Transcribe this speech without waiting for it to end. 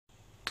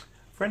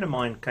friend of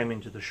mine came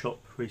into the shop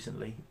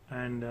recently,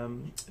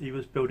 and he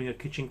was building a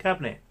kitchen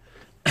cabinet,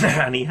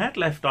 and he had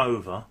left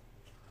over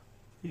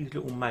these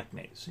little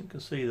magnets. You can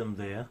see them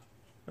there,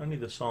 only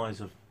the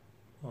size of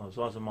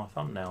my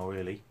thumbnail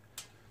really.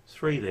 There's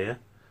 3 there,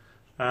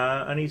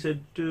 and he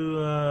said,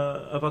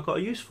 have I got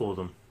a use for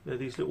them? They're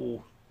these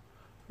little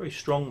very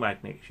strong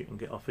magnets you can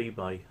get off eBay.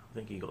 I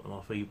think he got them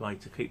off eBay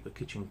to keep the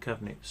kitchen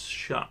cabinets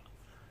shut.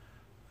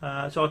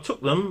 So I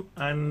took them,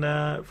 and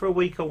for a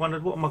week I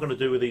wondered, what am I going to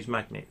do with these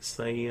magnets?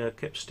 They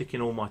kept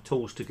sticking all my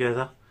tools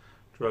together.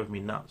 Drove me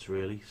nuts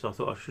really. So I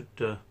thought I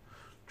should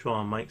try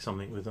and make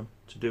something with them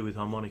to do with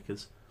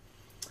harmonicas.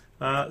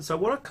 So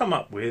what I've come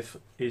up with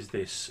is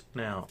this.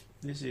 Now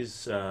this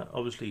is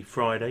obviously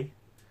Friday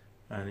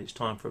and it's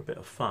time for a bit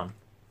of fun,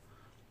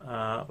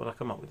 but I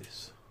come up with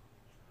this.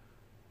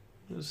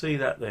 You can see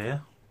that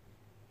there.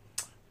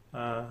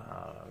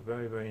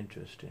 Very, very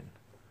interesting.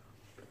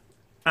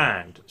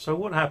 And so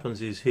what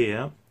happens is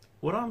here,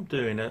 what I'm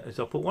doing is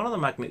I put one of the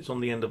magnets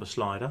on the end of a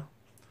slider,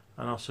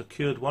 and I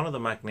secured one of the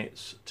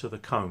magnets to the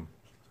comb,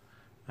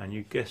 and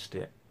you guessed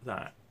it,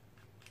 that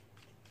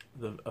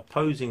the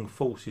opposing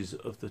forces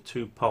of the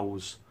 2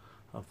 poles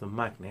of the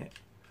magnet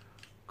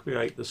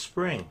create the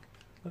spring.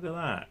 Look at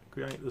that,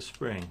 create the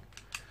spring.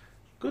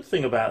 Good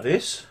thing about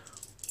this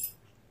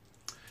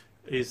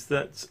is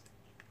that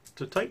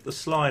to take the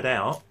slide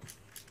out,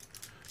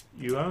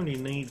 you only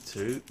need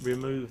to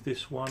remove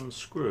this one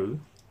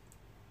screw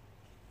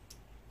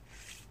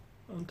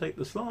and take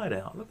the slide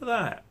out. Look at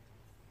that,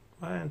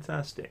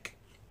 fantastic.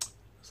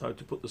 So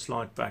to put the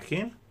slide back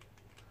in,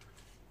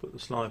 put the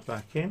slide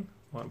back in,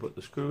 might put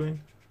the screw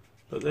in,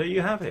 but there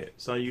you have it.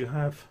 So you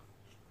have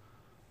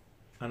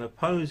an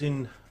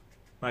opposing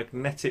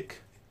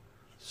magnetic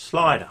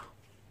slider.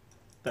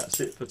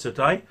 That's it for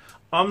today.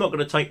 I'm not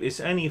going to take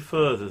this any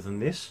further than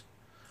this.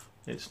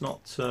 It's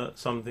not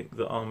something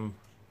that I'm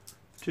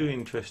too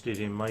interested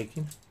in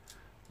making.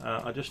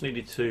 I just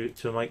needed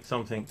to make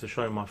something to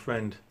show my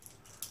friend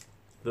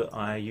that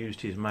I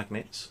used his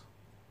magnets,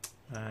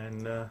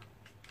 and there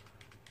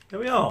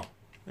we are.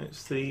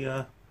 It's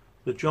the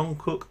John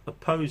Cook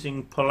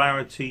opposing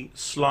polarity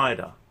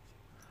slider,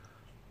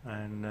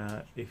 and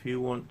if you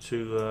want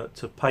to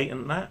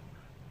patent that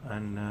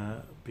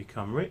and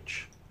become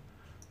rich,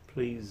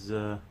 please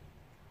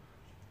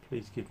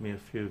please give me a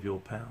few of your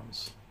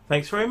pounds.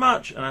 Thanks very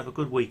much, and have a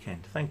good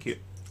weekend. Thank you.